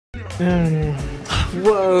don't know.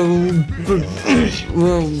 Whoa.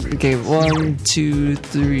 Whoa. Okay, 1, 2,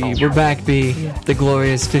 3. We're back, B. The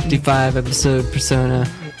glorious 55 episode Persona.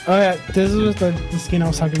 Oh yeah, this is the skin I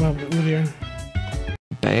was talking about earlier.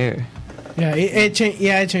 Bear. Yeah, it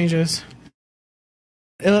changes.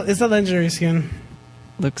 It's a legendary skin.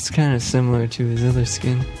 Looks kind of similar to his other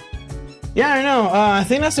skin. Yeah, I know. I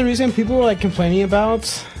think that's the reason people were like complaining about.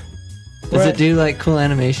 Does it do like cool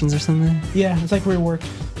animations or something? Yeah, it's like reworked.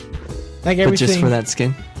 Like everything. But just for that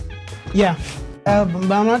skin? Yeah. But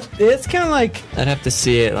I'm not. It's kind of like. I'd have to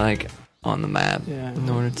see it like on the map in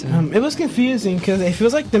order to. It was confusing because it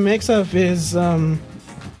feels like the mix of his of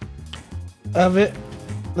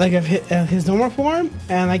his normal form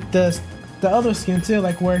and like the other skin too,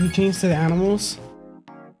 like where he changed to the animals.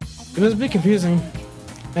 It was a bit confusing,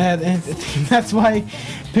 and that's why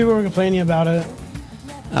people were complaining about it.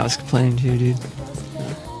 I was complaining too, dude.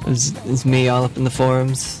 It was me all up in the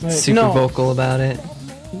forums, Wait, super vocal about it.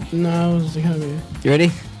 No, it was kind of weird. You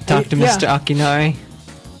ready? Talk to Mr. Akinari.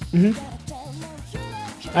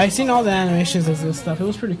 I seen all the animations of this stuff. It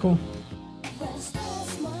was pretty cool.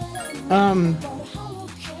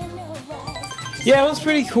 Yeah, it was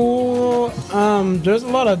pretty cool. There's a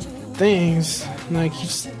lot of things like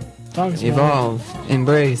he's talking about. Evolve,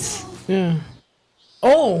 embrace. Yeah.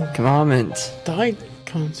 Oh, comment. the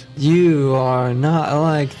icons. You are not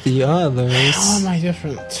like the others. How am I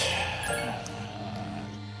different?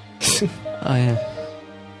 Oh yeah.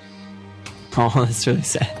 Oh, that's really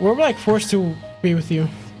sad. We're like forced to be with you.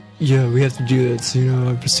 Yeah, we have to do that so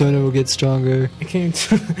our persona will get stronger. I can't.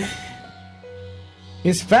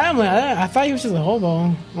 His family. I thought he was just a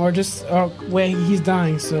hobo, or just wait, he's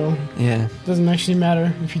dying, so yeah, doesn't actually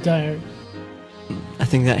matter if you die. I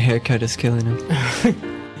think that haircut is killing him.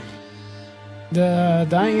 The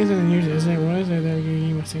dying isn't unusual, isn't it? What is it? They're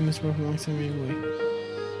getting my same this for a long time anyway.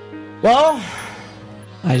 Well,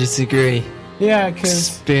 I disagree. Yeah, because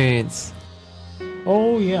experience.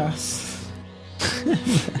 Oh yes.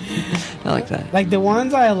 I like that. Like the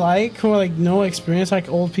ones I like who are like no experience, like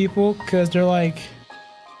old people, because they're like,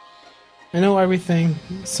 I know everything,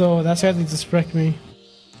 so that's how they disrespect me.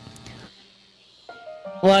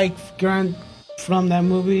 Like from that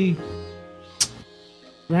movie,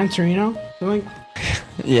 Gran Torino. Like,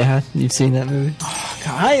 yeah, you've seen that movie. Oh,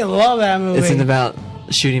 God, I love that movie. Isn't it about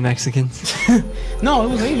shooting Mexicans? No, it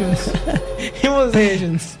was Asians. It was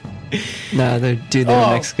Asians. No, they're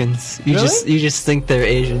Mexicans. You just think they're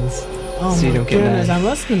Asians. Oh so you don't get mad. I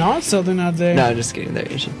must have been on something out there. No, just kidding,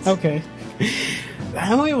 they're Asians. Okay.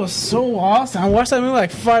 That movie was so awesome. I watched that movie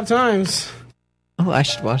like 5 times. Oh, I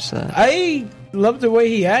should watch that. I loved the way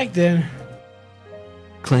he acted.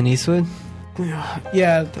 Clint Eastwood?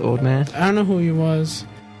 Yeah. The old man? I don't know who he was.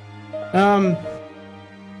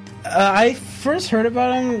 I first heard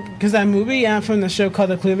about him because that movie from the show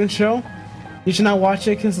called The Cleveland Show. You should not watch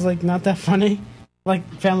it because it's like not that funny. Like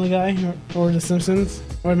Family Guy or The Simpsons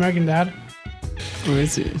or American Dad. Where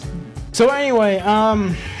is it? So anyway,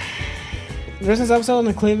 there's this episode on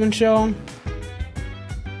The Cleveland Show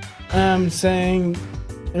saying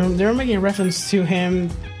they were making a reference to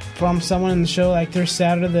him from someone in the show, like they're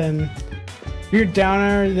sadder than, you're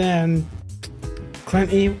downer than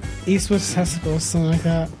Clint Eastwood's testicles, something like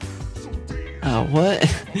that. Oh, what?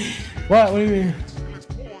 What do you mean?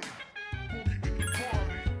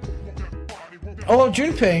 Oh,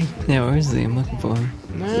 Junpei. Yeah, where is he? I'm looking for him.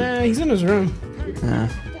 Nah, he's in his room. Nah.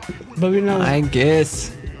 But we know. I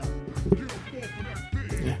guess.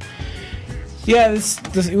 Yeah, this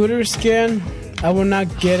Uter skin, I will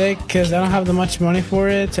not get it because I don't have that much money for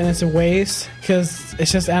it, and it's a waste because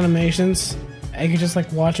it's just animations. I could just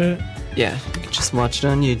like watch it. Yeah, you can just watch it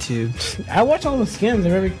on YouTube. I watch all the skins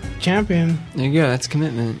of every champion. There you go, that's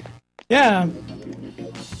commitment. Yeah.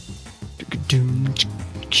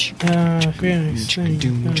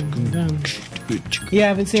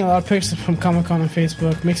 Yeah, I've been seeing a lot of pictures from Comic-Con on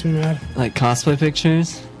Facebook. Makes me mad. Like cosplay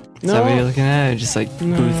pictures? Is that what you're looking at? Or just like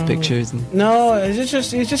booth pictures? No, it's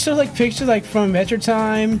just shows like pictures like from Adventure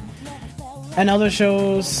Time and other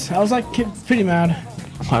shows. I was like pretty mad.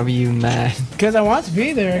 Why were you mad? Because I want to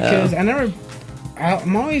be there. Because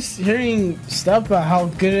I'm always hearing stuff about how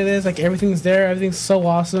good it is. Like everything's there. Everything's so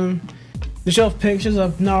awesome. They show pictures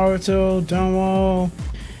of Naruto, Domo,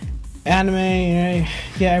 anime,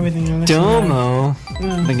 yeah, everything. Domo?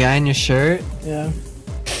 Yeah. The guy in your shirt? Yeah.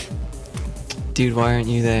 Dude, why aren't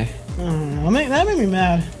you there? I don't know. That made me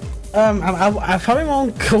mad. I probably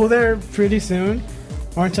won't go there pretty soon.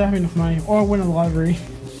 Or until I have enough money. Or win a lottery.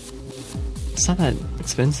 It's not that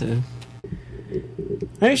expensive.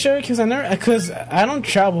 Are you sure? Because I don't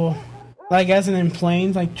travel. Like as in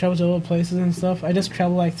planes, like travel to other places and stuff. I just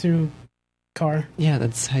travel like through car. Yeah,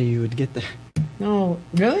 that's how you would get there. No,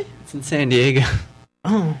 really? It's in San Diego.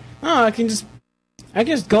 Oh, I can just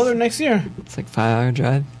go there next year. It's like 5-hour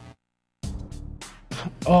drive.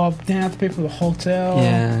 Oh, then I have to pay for the hotel.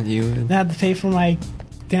 Yeah, you would. Then I have to pay for my.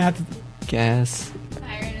 Then I have to. Gas.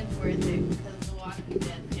 Iron is worth it because of the Walking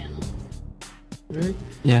Dead panel. Really?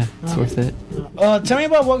 Yeah, it's worth it. Tell me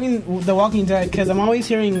about The Walking Dead, because I'm always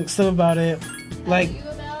hearing stuff about it. Like,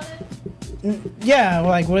 Tell you about it? yeah,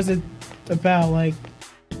 like what is it about? Like,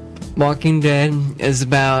 Walking Dead is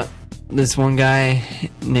about this one guy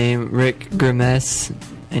named Rick Grimes,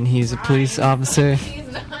 and he's a police officer, He's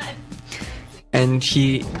not. and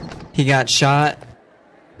he got shot,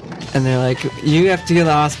 and they're like, you have to go to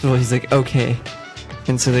the hospital. He's like, okay.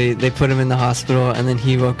 And so they put him in the hospital, and then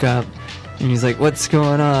he woke up, and he's like, what's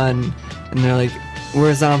going on? And they're like,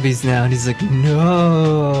 we're zombies now. And he's like,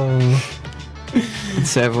 no. And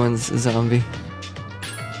so everyone's a zombie.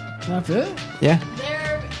 that's it? Yeah.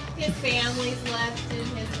 His family's left and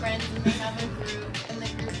his friends, and they have a group, and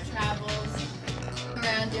the group travels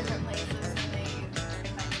around different places, and they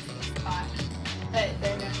find a safe spot, but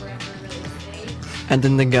they're never ever really safe. And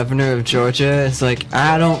then the governor of Georgia is like,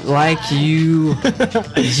 I don't like you.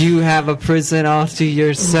 You have a prison all to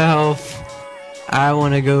yourself. I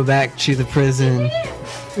want to go back to the prison.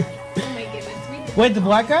 Oh my goodness, Wait, the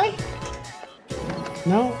black guy?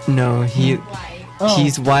 No. No, Why? Oh.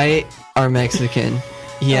 he's white or Mexican.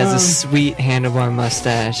 He has a sweet handlebar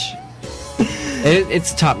mustache.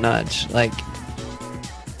 It's top notch. Like,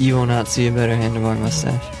 you will not see a better handlebar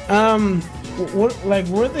mustache.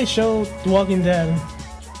 Where did they show The Walking Dead?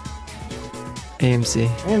 AMC.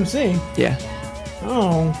 AMC. Yeah.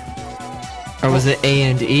 Oh. Or was it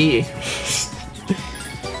A&E?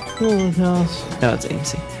 Oh my gosh. No, it's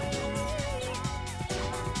AMC.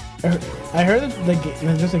 I heard that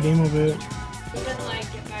there's just a game of it. You would like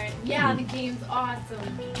it, Byron. Yeah, the game's awesome.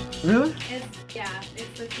 Really?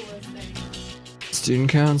 It's the coolest thing. Student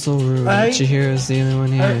Council, Chihiro's the only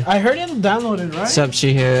one here. I heard you have to download it, right? Sup,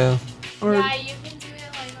 Chihiro? Or, Yeah, you can do it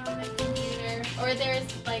like on the computer, or there's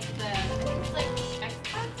like it's like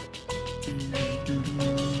Xbox.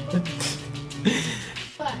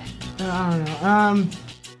 But I don't know.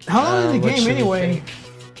 How long is the what game should we anyway?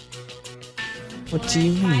 pick? What do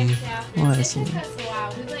you mean? What it is took it? us a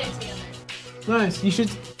while. We played it together. Nice. You should.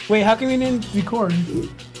 Wait, how come you didn't record?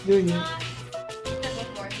 Doing it.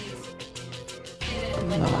 Before he's did it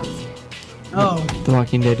like last year. Oh, The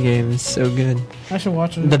Walking Dead game is so good. I should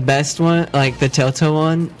watch it. The best one, like the Telltale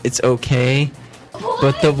one, it's okay.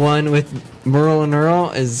 But the one with Merle and Earl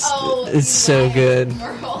is so good.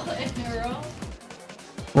 Merle and Earl.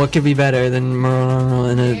 What could be better than Merle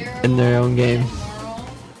and Earl in their own game?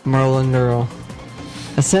 Merle and Earl.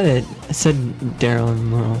 I said it. I said Daryl and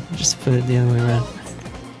Merle. Just put it the other way around.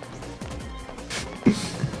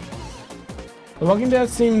 The Walking Dead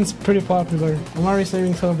seems pretty popular. I'm already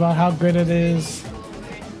saying stuff about how good it is.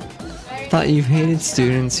 I thought you hated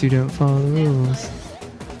students who don't follow the rules.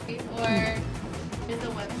 Before there's a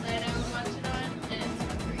website I was watching on, and it's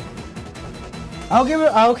for free. I'll give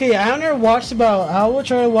it. Okay, I never watched about. I will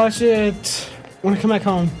try to watch it when I come back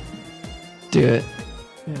home. Do it.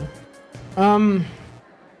 Yeah.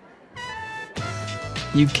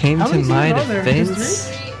 You came How to many my seasons are there? defense.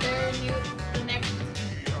 They're new. The next.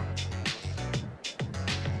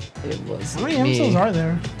 It was How many me. episodes are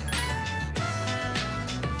there?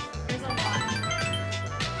 There's a lot.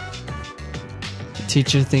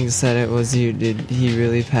 Teacher thinks that it was you. Did he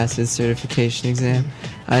really pass his certification exam?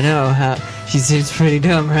 I know how. He seems pretty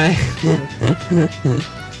dumb, right?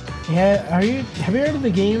 Yeah. Have you heard of the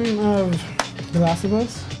game of The Last of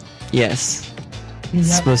Us? Yes. You It's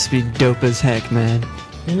have- supposed to be dope as heck, man.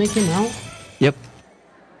 When they came out? Yep.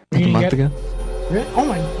 Like a You month get- ago. Really? Oh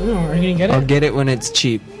my! No, are you gonna get it? I'll get it when it's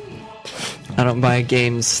cheap. I don't buy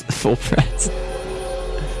games full price.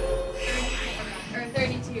 Or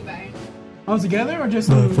 32, Byron. All together or just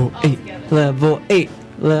Level 8. Altogether. Level 8.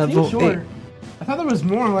 Level Seems 8. short. I thought there was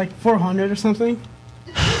more, like 400 or something.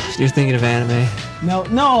 You're thinking of anime. No,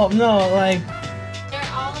 like. They're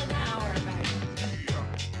all an hour,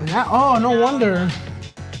 Byron. Oh, no wonder.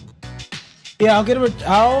 Yeah, I'll give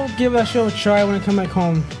that show a try when I come back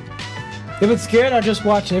home. If it's good, I'll just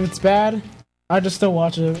watch it. If it's bad, I'll just still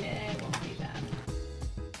watch it. It won't be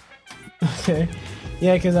bad. Okay.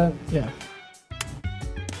 Yeah, yeah.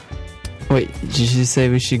 Wait, did you say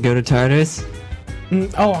we should go to TARDIS?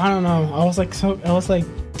 Oh, I don't know. I was like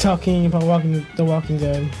talking about The Walking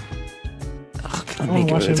Dead. I wanna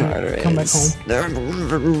watch him come back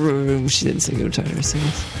home. She didn't say go to Tartarus.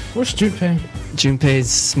 Where's Junpei? Junpei's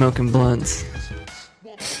smoking blunts.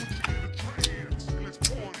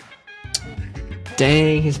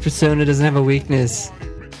 Dang, his persona doesn't have a weakness.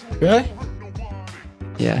 Really?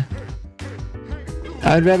 Yeah.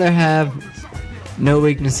 I would rather have no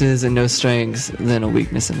weaknesses and no strengths than a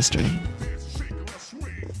weakness and a strength.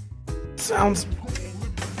 Sounds.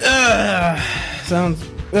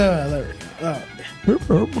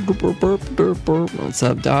 What's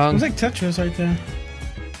up, dog? It's like Tetris right there.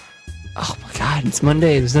 Oh my god, it's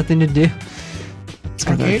Monday. There's nothing to do. Let's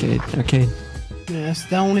go to the Arcade? arcade. Yeah, that's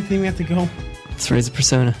the only thing we have to go. Let's raise a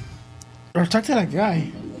persona. Or talk to that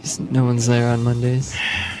guy. No one's there on Mondays.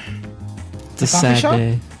 It's a The coffee sad shop?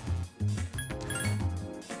 day.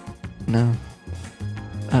 No.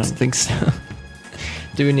 I don't think so.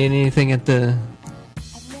 Do we need anything at the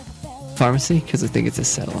pharmacy? Because I think it's a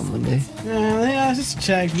sale on Monday. Yeah, just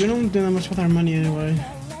check. We don't do that much with our money anyway.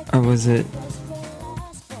 Or was it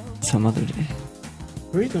some other day?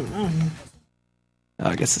 We don't know. Oh,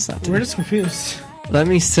 I guess it's not We're today. just confused. Let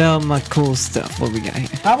me sell my cool stuff. What we got here?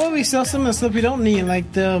 How about we sell some of the stuff we don't need,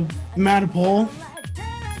 like the Mad Bull?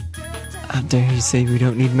 How dare you say we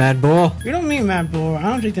don't need Mad Bull? We don't need Mad Bull. I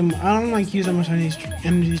don't drink them. I don't like use that much of these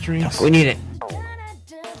energy drinks. We need it.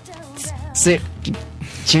 Sit.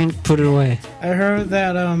 Put it away. I heard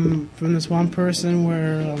that from this one person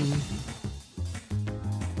where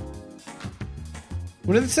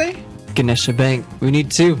what did it say? Ganesha Bank. We need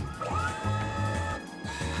 2.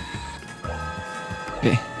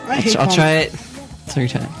 Okay. I'll try it 3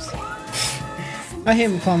 times. I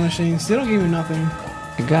hate claw machines. They don't give me nothing.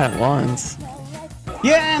 I got it once.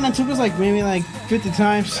 Yeah, and it took us like maybe like 50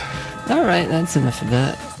 times. Alright, that's enough of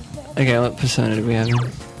that. Okay, what persona do we have in?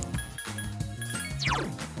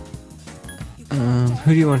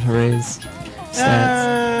 Who do you want to raise? Stats.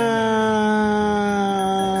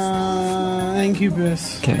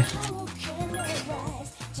 Incubus. Okay.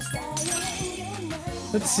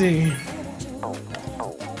 Let's see.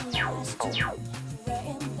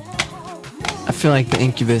 I feel like the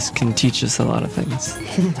Incubus can teach us a lot of things.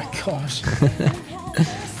 Oh my gosh.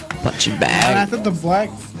 Punch you And I back. thought the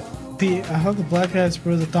black guys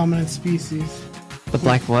were the dominant species. The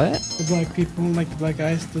black what? The black people, like the black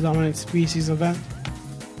guys, the dominant species of that.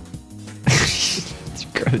 It's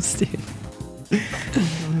gross, dude.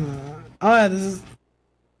 Oh yeah, this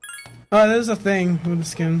is a thing with the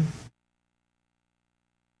skin.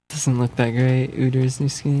 Doesn't look that great. Uder's new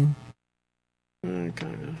skin. Kind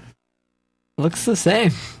of. Looks the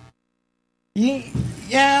same.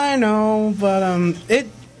 Yeah, I know, but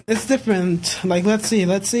it's different. Like, let's see,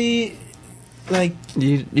 like.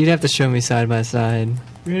 You'd have to show me side by side.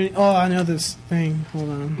 Really? Oh, I know this thing. Hold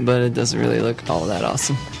on. But it doesn't really look all that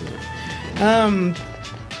awesome.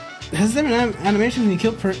 Has there been animation when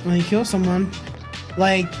you kill someone?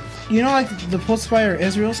 Like, you know, like the post-fire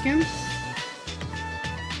Israel skin?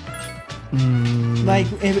 Like,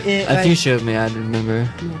 if like, you showed me, I'd remember.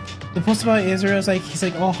 the post-fire Israel is like, he's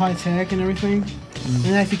like all high-tech and everything. And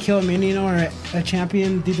then if you kill a minion or a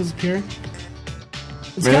champion, they disappear.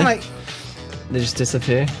 It's Really? kind of like, They just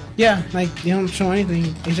disappear? yeah, like, they don't show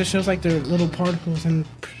anything. It just shows like their little particles and...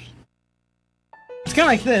 It's kind of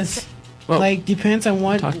like this. Well, like, depends on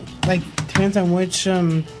what, depends on which,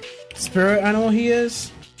 spirit animal he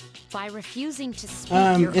is. By refusing to speak,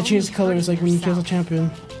 It changes colors like when you kill a champion.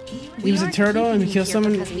 If he's a turtle and you kill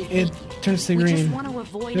someone, it turns to green.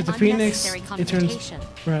 If it's a phoenix, it turns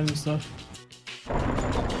red and stuff.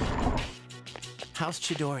 How's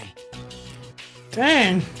Chidori?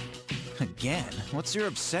 Dang! Again? What's your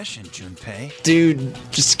obsession, Junpei? dude,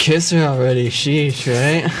 just kiss her already. Sheesh,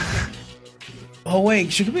 right? Oh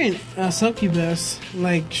wait, she could be a succubus.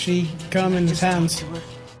 Like, she come in his hands.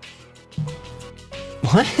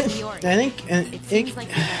 What? I think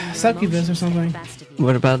succubus or something.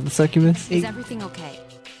 What about the succubus? Is everything okay?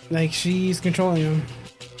 Like, she's controlling him.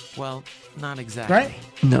 Well, not exactly. Right?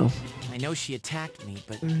 No. I know she attacked me,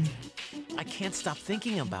 but I can't stop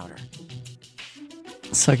thinking about her.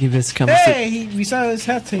 Succubus comes Hey! We saw his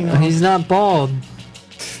hat thing to... on. He's not bald.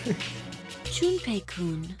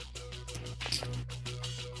 Junpei-kun.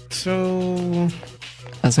 So...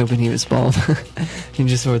 I was hoping he was bald. He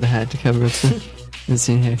just wore the hat to cover up the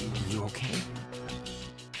missing hair. You okay?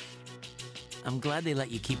 I'm glad they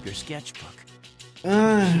let you keep your sketchbook. You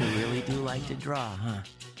really do like to draw, huh?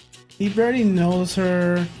 He barely knows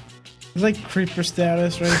her. It's like creeper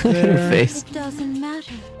status right there. Face. It doesn't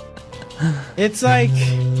matter. It's like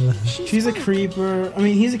she's a creeper. I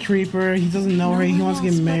mean, he's a creeper. He doesn't know her. He wants to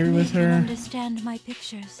get married with her. Understand my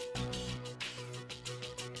pictures.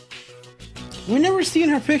 We never seen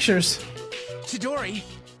her pictures. Chidori.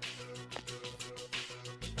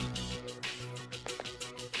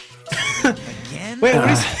 Again? Wait, what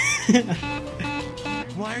is...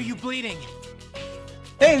 Why are you bleeding?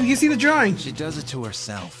 Hey, we can see the drawing. She does it to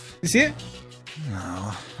herself. You see it?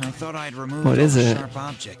 No, I thought I'd removed What all is the it? sharp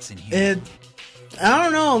objects in here. I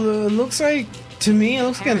don't know. It looks like, to me, it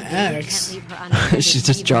looks like an Apparently, you X. can't leave her unattended She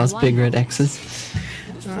just even draws one big red moment. X's.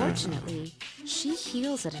 Fortunately, she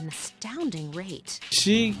heals at an astounding rate.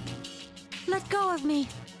 She... Let go of me.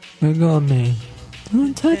 We're going, man.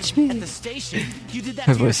 Don't touch At me. the station, you did that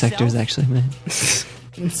Her to voice actor is yourself? actually man.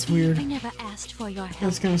 It's weird. I never asked for your help.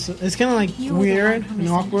 It's kind of like You were the weird one who and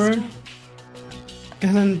awkward. misunderstood.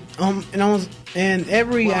 And then, and almost in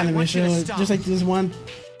every Well, I anime want you to show, stop. just like this one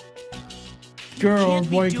girl or can't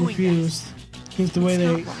be boy doing confused. It's the way It's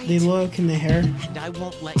they not right. they look and their hair. And I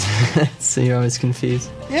won't let you. So you're always confused.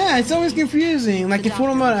 Yeah, it's always confusing. Like in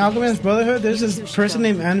Full Metal Alchemist Brotherhood, there's this person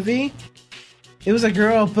named Envy. It was a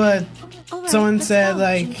girl, but All right, someone let's said, go,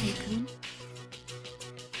 like, Shinkai-kun.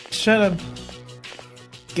 shut up,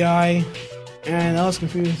 guy. And I was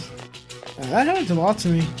confused. That happened a lot to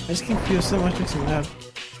me. I just get confused so much makes me mad.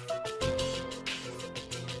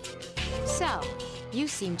 So, you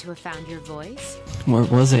seem to have found your voice. What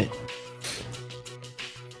was it?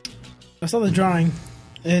 I saw the drawing.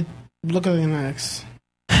 It looked like an X.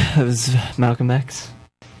 It was Malcolm X.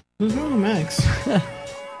 Who's Malcolm X?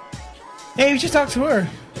 Hey, we should talk to her.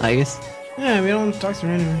 I guess. Yeah, we don't talk to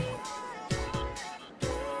her anyway.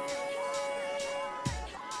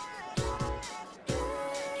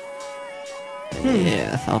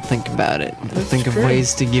 Yeah, I'll think about it. I'll That's think of great.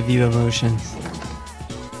 ways to give you emotions.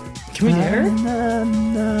 Can we get her?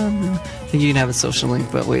 I think you can have a social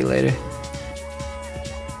link, but wait later.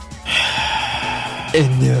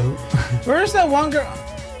 No. Where's that one girl?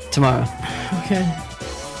 Tomorrow. Okay.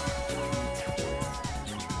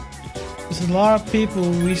 There's a lot of people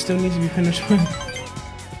we still need to be finished with.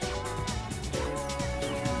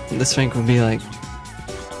 This rank would be like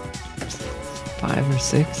 5 or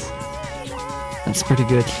 6. That's pretty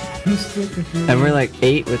good. I'm still confused. And we're like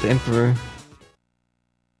 8 with Emperor.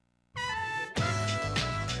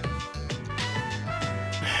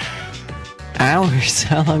 Hours?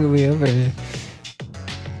 How long are we over here?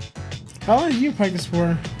 How long do you practice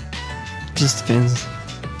for? Just depends.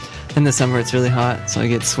 In the summer it's really hot, so I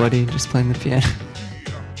get sweaty just playing the piano.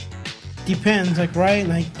 Depends, like, right?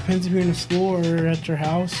 Like, depends if you're in school or at your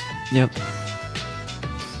house. Yep.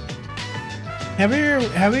 Have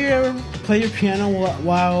you ever played your piano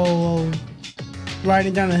while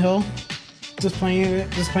riding down a hill? Just playing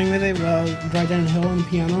with it while riding down a hill on the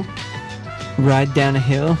piano? Ride down a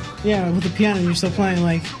hill? Yeah, with the piano, you're still playing,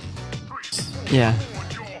 like... Yeah.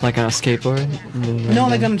 Like on a skateboard? And then ride No,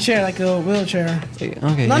 like down- on a chair, like a wheelchair. Okay,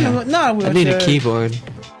 Not, yeah. not a wheelchair. I need a keyboard.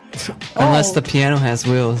 Unless Oh. the piano has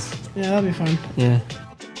wheels. Yeah, that'd be fun. Yeah.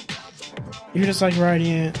 You're just, like, riding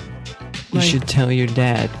it. You Like, should tell your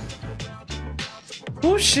dad.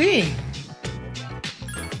 Who's she?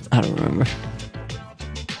 I don't remember.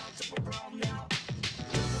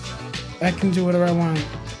 I can do whatever I want.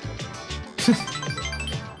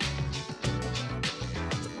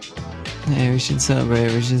 Yeah, we should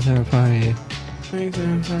celebrate. We should throw a party. Thanks,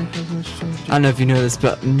 I'm sorry for much I don't know if you know this,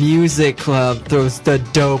 but Music Club throws the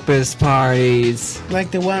dopest parties.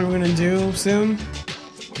 Like the one we're gonna do soon.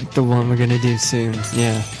 The one we're gonna do soon.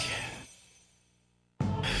 Yeah.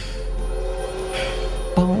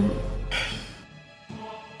 Boom.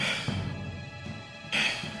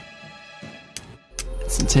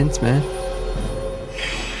 It's intense, man.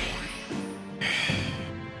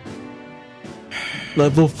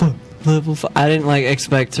 Level 5. Level 5. I didn't like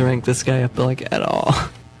expect to rank this guy up like at all.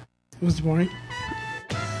 It was boring.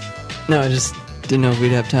 No, I just didn't know if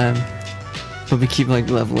we'd have time. But we keep like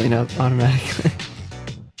leveling up automatically.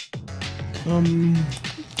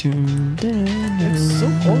 It's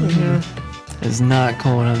so cold in here. It's not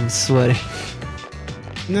cold, I'm sweaty.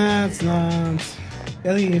 Nah, it's not.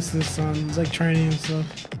 At least the sun. It's like training and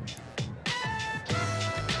stuff.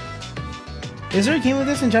 Is there a game with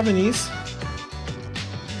this in Japanese?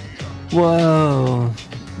 Whoa.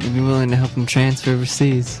 You'd be willing to help him transfer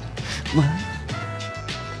overseas. What?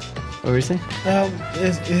 What were you saying?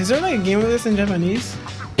 Is there like a game with this in Japanese?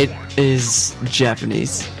 It is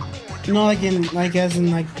Japanese. No, like as in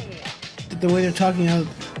like the way they're talking out,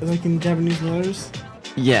 like in Japanese letters.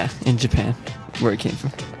 Yeah, in Japan, where it came from.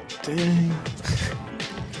 Dang.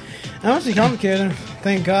 That must be complicated.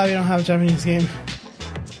 Thank God we don't have a Japanese game.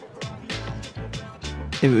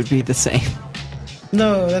 It would be the same.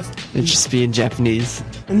 No, that's It'd just be in Japanese.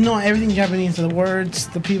 no everything Japanese. The words,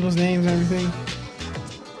 the people's names, and everything.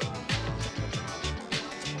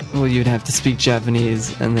 Well, you'd have to speak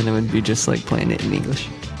Japanese, and then it would be just like playing it in English.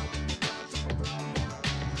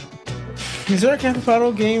 Is there a Grand Theft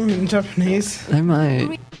Auto game in Japanese? I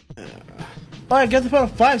might. Oh, yeah, Grand Theft Auto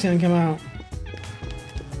 5 is gonna come out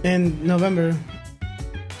in November,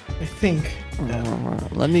 I think.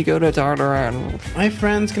 Let me go to Tartaran. My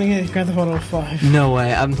friend's gonna get Grand Theft Auto 5. No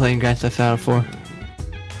way, I'm playing Grand Theft Auto 4.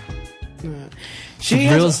 She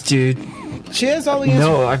Reals, has, dude. she has all the games.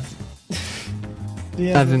 No, I've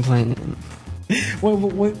been playing it.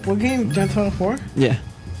 What game? Grand Theft Auto 4? Yeah.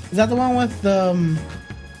 Is that the one with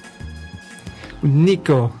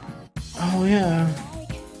Nico. Oh yeah.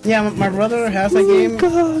 Yeah, my brother has that game.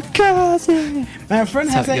 My friend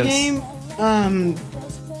has that game.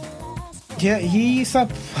 Yeah, he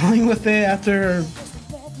stopped playing with it after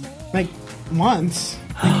like months,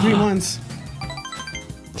 like 3 months.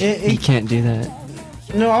 You can't do that.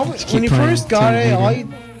 No, when he first got it, all later.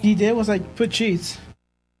 he did was like put cheats,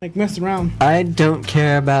 like messed around. I don't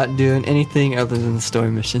care about doing anything other than the story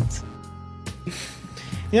missions.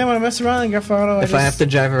 Yeah, when I mess around in Grand Theft Auto, If I have to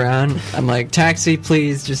drive around, I'm like, taxi,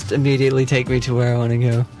 please, just immediately take me to where I want to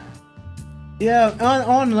go. Yeah,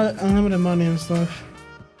 on unlimited money and stuff.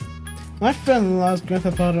 My friend loves Grand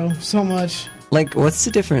Theft Auto so much. Like, what's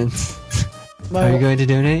the difference? Like, Are you going to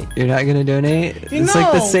donate? You're not going to donate? You It's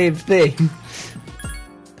like the know. same thing.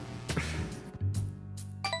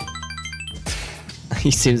 He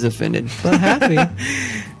seems offended, but happy.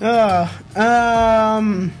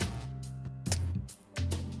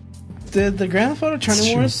 Did the Grand Theft Auto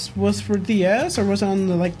Turning Wars was for DS or was it on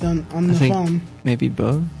the on the think phone? Maybe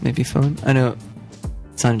both, maybe phone. I know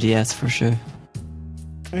it's on DS for sure.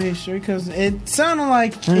 Are you sure? Because it sounded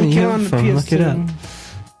like it I don't know, you came have on a the phone, PS2. look it up.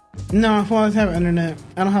 No, I always have internet.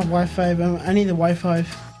 I don't have Wi-Fi. But I need the Wi-Fi.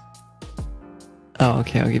 Oh,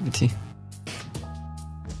 okay, I'll give it to you.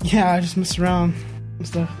 Yeah, I just mess around and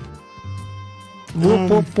stuff. My My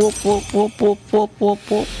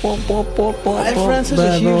friend's such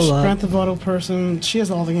a huge Grand Theft Auto person. She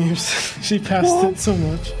has all the games. She passed it so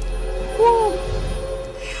much.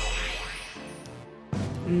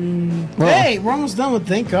 Hey, we're almost done with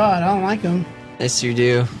Thank God. I don't like him. Yes, you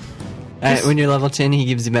do. When you're level 10, he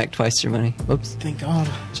gives you back twice your money. Whoops. Thank God.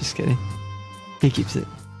 Just kidding. He keeps it.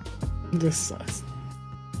 This sucks.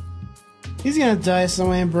 He's gonna die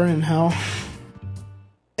somewhere and burn in hell.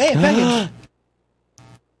 Hey, package!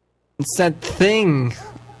 It's that thing.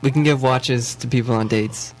 We can give watches to people on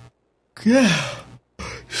dates. Yeah.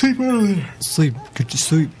 Sleep earlier. Sleep. Get to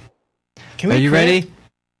sleep. Can Are we you quit? ready?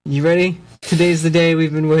 You ready? Today's the day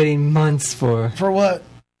we've been waiting months for. For what?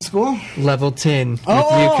 School? Level 10 with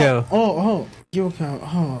Yuko. Oh, Yuko.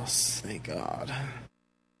 Oh, thank God.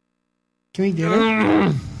 Can we do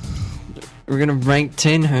it? We're gonna rank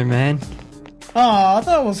 10 her, man. Oh, I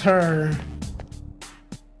thought it was her.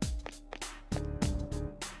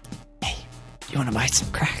 You wanna buy some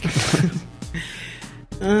crack?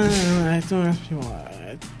 I don't ask people.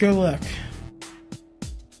 Good luck.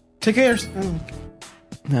 Take care. Oh.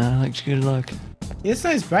 Nah, like good luck. It's a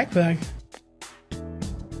nice backpack.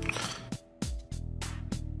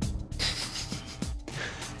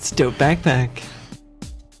 It's a dope backpack.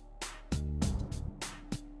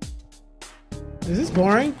 Is this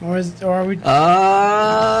boring, or are we?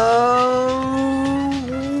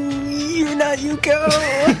 You're not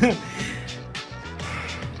Yuko.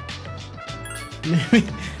 Maybe.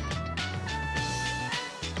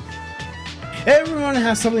 Everyone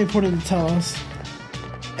has something important to tell us.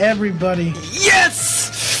 Everybody.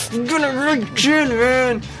 Yes! I'm gonna wreck Jin,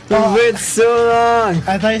 man. We've waited so long.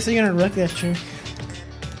 I thought you said you're gonna wreck that chick.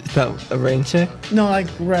 About a rain check? No, like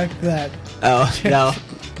wreck that. Oh, no.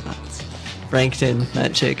 Ranked in,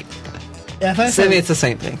 that chick. Yeah, I thought you Maybe said, it's the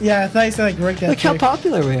same thing. yeah, I thought you said like wreck that Look how chick.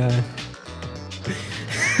 popular we are.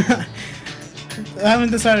 I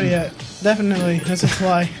haven't decided yet. Definitely, that's a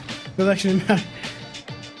fly. Does actually matter.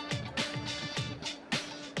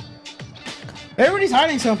 Everybody's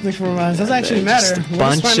hiding something from us. Doesn't actually matter. Just a We'll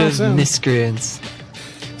bunch find out of soon. miscreants.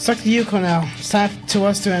 Suck the Yuko now. It's time to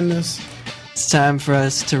us to end this. It's time for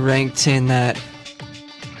us to rank 10 that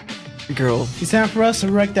girl. It's time for us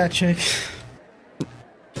to wreck that chick.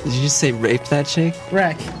 Did you just say rape that chick?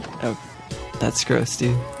 Wreck. Oh, that's gross,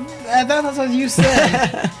 dude. I thought that's what you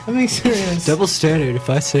said. I'm being serious. Double standard. If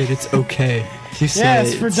I say it, it's okay. If you say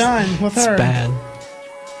Yes, it, we're done with it's her. bad.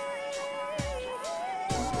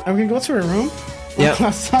 Are we gonna go to her room? Yep.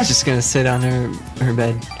 Outside? Just gonna sit on her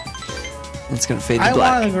bed. It's gonna fade to I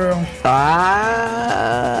black. want a girl.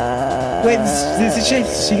 Ah. Wait, is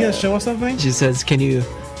she gonna show us something? She says, "Can you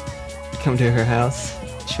come to her house?"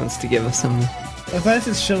 She wants to give us some. I thought it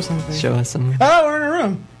said show something. Show us some. Oh, we're in a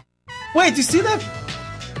room. Wait, do you see that?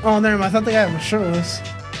 Oh, never mind. I thought the guy was shirtless.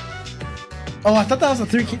 Oh, I thought that was a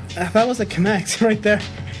three. I thought it was a connect right there.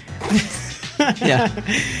 Yeah.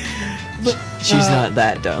 But, She's not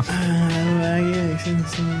that dumb.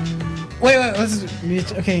 Wait.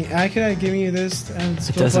 Okay, I could give you this.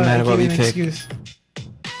 It doesn't matter what we pick. Excuse.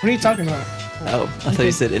 What are you talking about? Oh, I thought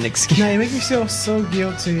you said an excuse. No, you make me feel so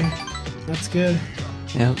guilty. That's good.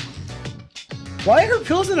 Yep. Why are her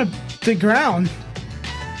pills in the ground?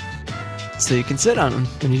 So you can sit on them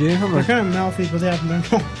when you do your They're homework. kind of mouthy, but they have no.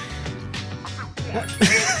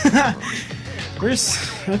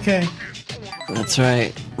 Okay. That's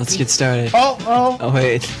right. Let's get started. Oh. Oh,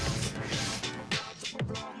 wait.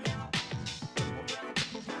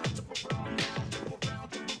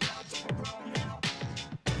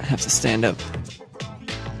 I have to stand up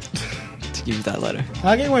to give you that letter.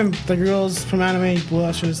 I get when the girls from anime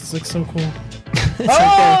blushes. It's like so cool.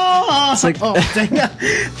 It's like oh, dang that.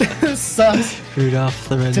 That sucks. Rudolph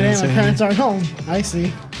the Red-Nosed Today my Reindeer. parents aren't home. I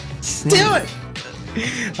see. Snake. Do it!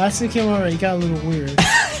 Last week came over, it got a little weird.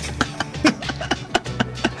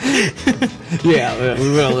 Yeah,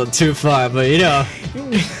 we went a little too far, but you know.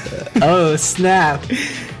 Oh, snap.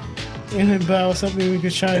 And about something we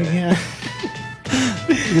could try again.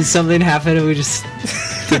 Did something happen and we just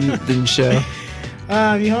didn't show?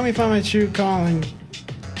 You helped me find my true calling.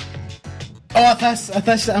 Oh, I thought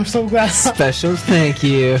you said, I'm so glad. Special thank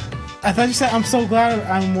you. I thought you said, I'm so glad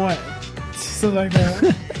I'm what? Something like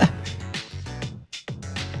that.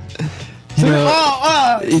 You know,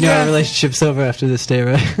 our yeah. relationship's over after this day,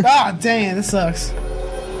 right? Ah, dang, this sucks. I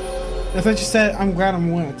thought you said, I'm glad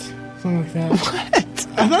I'm wet. Something like that. What?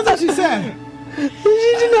 I thought that's what she said. You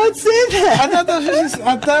did not say that.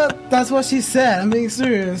 I thought that's what she said. I'm being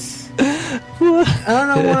serious. What? I don't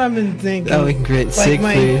know what I've been thinking. Oh, we can create Like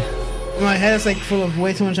Siegfried. my head is like full of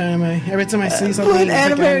way too much anime. Every time I see something, What it's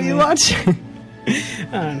like anime are you watching? I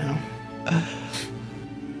don't know.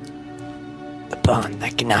 The bond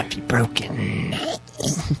that cannot be broken.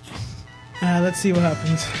 Let's see what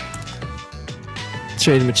happens. It's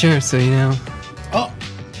ready to mature, so you know. Oh.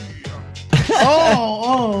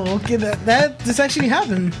 Okay. This actually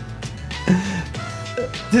happened.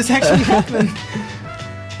 This actually happened.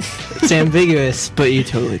 It's ambiguous, but you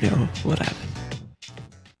totally know what happened.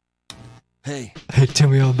 Hey. Hey, tell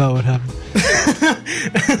me all about what happened.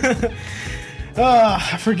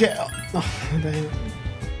 I forget. Oh, dang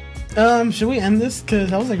it. Should we end this? Because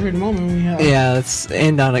that was like a great moment we had. Yeah, let's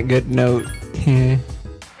end on a good note here.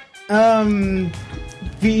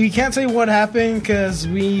 We can't say what happened because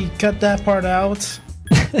we cut that part out.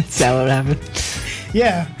 Is that what happened?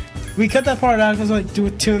 Yeah, we cut that part out because like do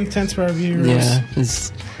it too intense for our viewers. Yeah,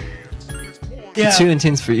 it's too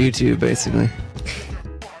intense for YouTube, basically.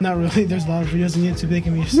 Not really. There's a lot of videos on YouTube they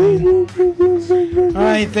can be seen.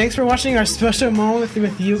 Alright, thanks for watching our special moment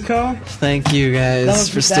with Yuko. Thank you guys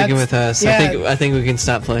for sticking with us. Yeah. I think we can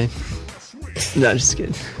stop playing. No, just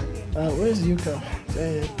kidding. Where's Yuko?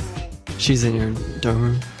 Dang it. She's in your dorm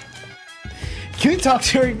room. Can we talk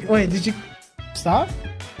to her? Wait, did you stop?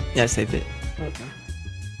 Yeah, I saved it. Okay.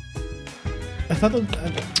 I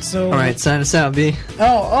thought so. Alright, sign us out, B.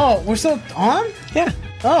 Oh, we're still on? Yeah.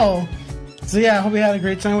 Oh. So yeah, I hope you had a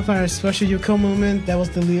great time with our special Yuko moment that was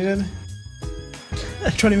deleted.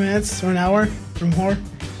 20 minutes or an hour or more.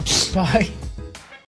 Bye.